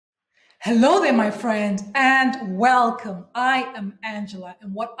Hello there, my friend, and welcome. I am Angela,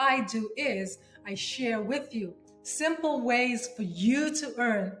 and what I do is I share with you simple ways for you to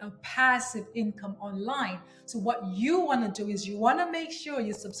earn a passive income online. So what you want to do is you want to make sure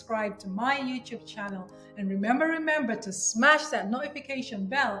you subscribe to my YouTube channel, and remember to smash that notification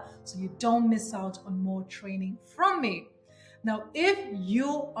bell so you don't miss out on more training from me. Now, if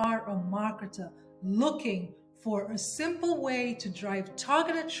you are a marketer looking for a simple way to drive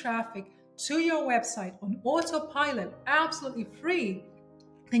targeted traffic to your website on autopilot, absolutely free,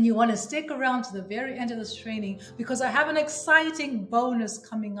 then you want to stick around to the very end of this training because I have an exciting bonus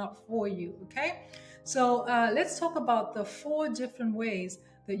coming up for you, okay? So let's talk about the 4 different ways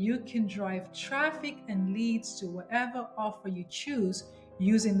that you can drive traffic and leads to whatever offer you choose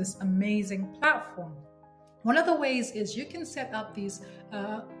using this amazing platform. One of the ways is you can set up these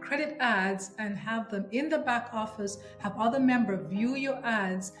credit ads and have them in the back office, have other members view your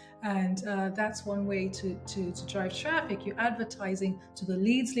ads, and that's one way to drive traffic. You're advertising to the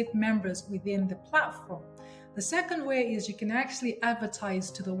LeadsLeap members within the platform. The second way is you can actually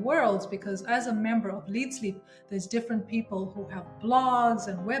advertise to the world, because as a member of LeadsLeap, there's different people who have blogs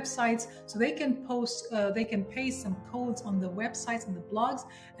and websites, so they can post, they can paste some codes on the websites and the blogs,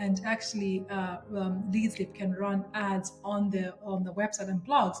 and actually LeadsLeap can run ads on the website and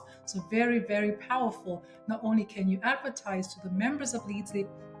blogs. So very powerful. Not only can you advertise to the members of LeadsLeap,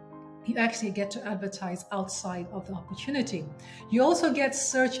 you actually get to advertise outside of the opportunity. You also get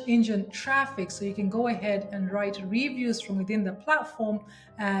search engine traffic, so you can go ahead and write reviews from within the platform,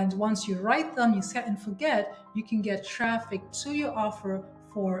 and once you write them, you set and forget, you can get traffic to your offer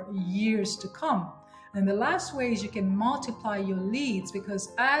for years to come. And the last way is you can multiply your leads,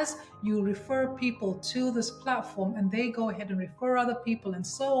 because as you refer people to this platform and they go ahead and refer other people and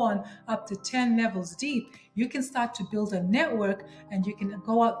so on up to 10 levels deep, you can start to build a network and you can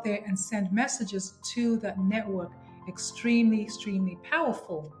go out there and send messages to that network. Extremely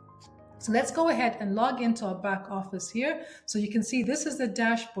powerful. So let's go ahead and log into our back office here. So you can see this is the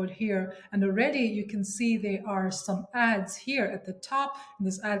dashboard here, and already you can see there are some ads here at the top and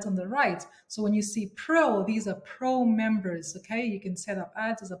there's ads on the right. So when you see pro, these are pro members, okay? You can set up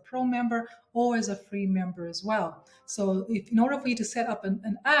ads as a pro member or as a free member as well. So in order for you to set up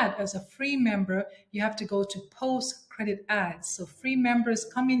an ad as a free member, you have to go to post credit ads. So free members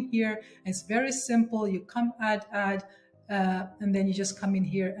come in here, and it's very simple. You come add, and then you just come in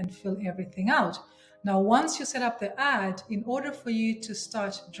here and fill everything out. Now, once you set up the ad, in order for you to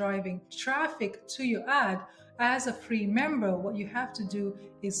start driving traffic to your ad as a free member, what you have to do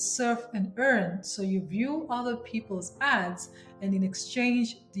is surf and earn. So you view other people's ads, and in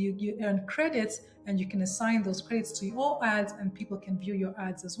exchange, you earn credits, and you can assign those credits to your ads, and people can view your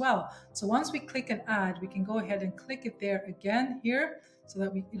ads as well. So once we click an ad, we can go ahead and click it there again here, so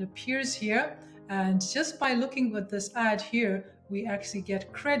that it appears here. And just by looking at this ad here, we actually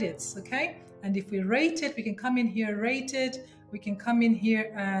get credits, okay? And if we rate it, we can come in here, rate it. We can come in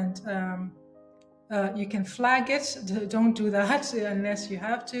here and you can flag it. Don't do that unless you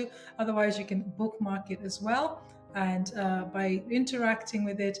have to. Otherwise, you can bookmark it as well. And by interacting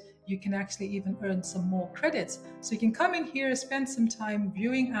with it, you can actually even earn some more credits. So you can come in here, spend some time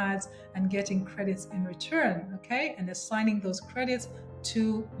viewing ads and getting credits in return, okay? And assigning those credits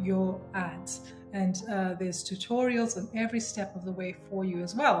to your ads. And there's tutorials on every step of the way for you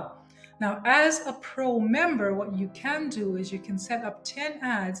as well. Now, as a pro member, what you can do is you can set up 10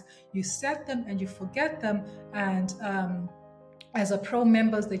 ads, you set them and you forget them, and as a pro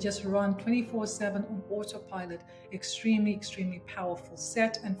members, they just run 24/7 on autopilot. Extremely powerful.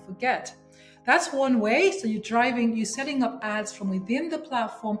 Set and forget. That's one way. So you're setting up ads from within the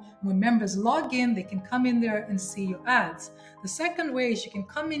platform. When members log in, they can come in there and see your ads. The second way is you can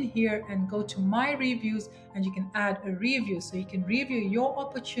come in here and go to my reviews, and you can add a review. So you can review your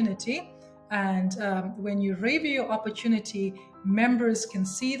opportunity. And when you review your opportunity, members can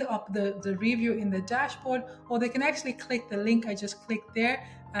see the review in the dashboard, or they can actually click the link I just clicked there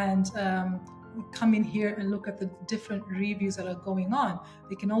and come in here and look at the different reviews that are going on.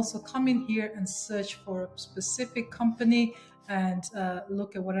 They can also come in here and search for a specific company and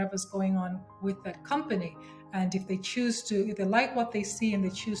look at whatever's going on with that company. And if they like what they see and they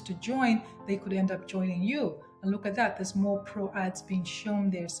choose to join, they could end up joining you. And look at that, there's more pro ads being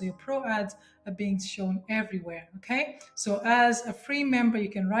shown there. So your pro ads are being shown everywhere, okay? So as a free member, you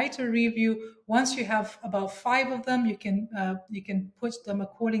can write a review. Once you have about 5 of them, you can put them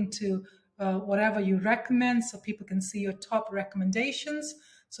according to whatever you recommend, so people can see your top recommendations.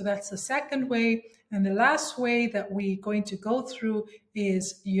 So that's the second way. And the last way that we're going to go through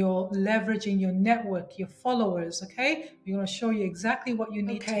is your leveraging your network, your followers, okay? We're going to show you exactly what you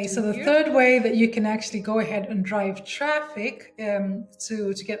need to do. Okay, so the third way that you can actually go ahead and drive traffic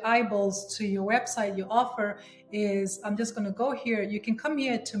to get eyeballs to your website, your offer, is I'm just going to go here. You can come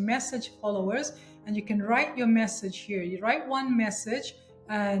here to message followers, and you can write your message here. You write one message,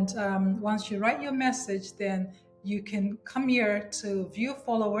 and once you write your message, then you can come here to view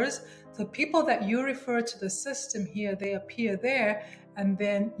followers. The people that you refer to the system here, they appear there, and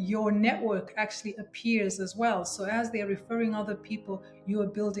then your network actually appears as well. So as they're referring other people, you are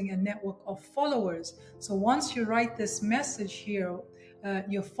building a network of followers. So once you write this message here,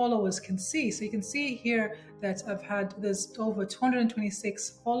 your followers can see. So you can see here that there's over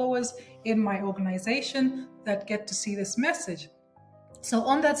 226 followers in my organization that get to see this message. So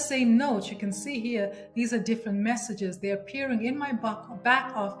on that same note, you can see here, these are different messages. They're appearing in my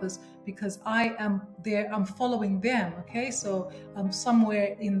back office because I am there, I'm following them, okay? So I'm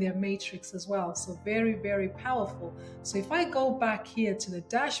somewhere in their matrix as well. So very, very powerful. So if I go back here to the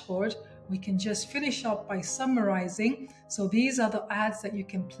dashboard, we can just finish up by summarizing. So these are the ads that you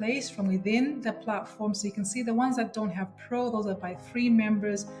can place from within the platform. So you can see the ones that don't have Pro, those are by free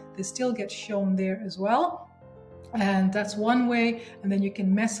members. They still get shown there as well. And that's one way. And then you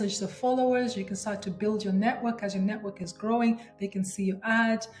can message the followers. You can start to build your network. As your network is growing, they can see your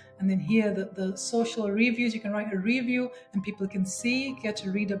ad. And then here, the social reviews, you can write a review and people can see, get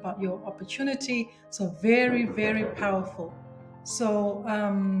to read about your opportunity. So very, very powerful. So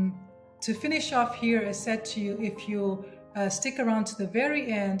to finish off here, I said to you, if you stick around to the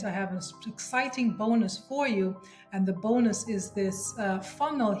very end, I have an exciting bonus for you. And the bonus is this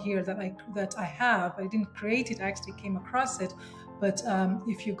funnel here that I have. I didn't create it, I actually came across it. But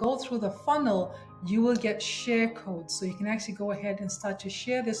if you go through the funnel, you will get share codes. So you can actually go ahead and start to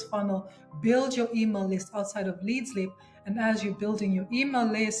share this funnel, build your email list outside of LeadsLeap. And as you're building your email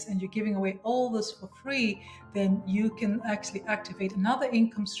list and you're giving away all this for free, then you can actually activate another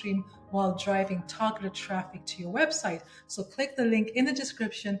income stream while driving targeted traffic to your website. So click the link in the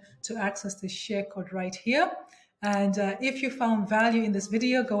description to access this share code right here. And if you found value in this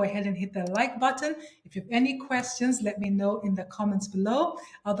video, go ahead and hit the like button. If you have any questions, let me know in the comments below.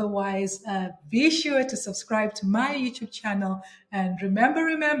 Otherwise, be sure to subscribe to my YouTube channel. And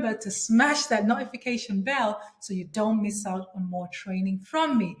remember to smash that notification bell so you don't miss out on more training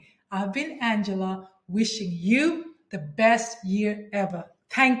from me. I've been Angela, wishing you the best year ever.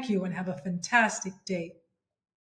 Thank you and have a fantastic day.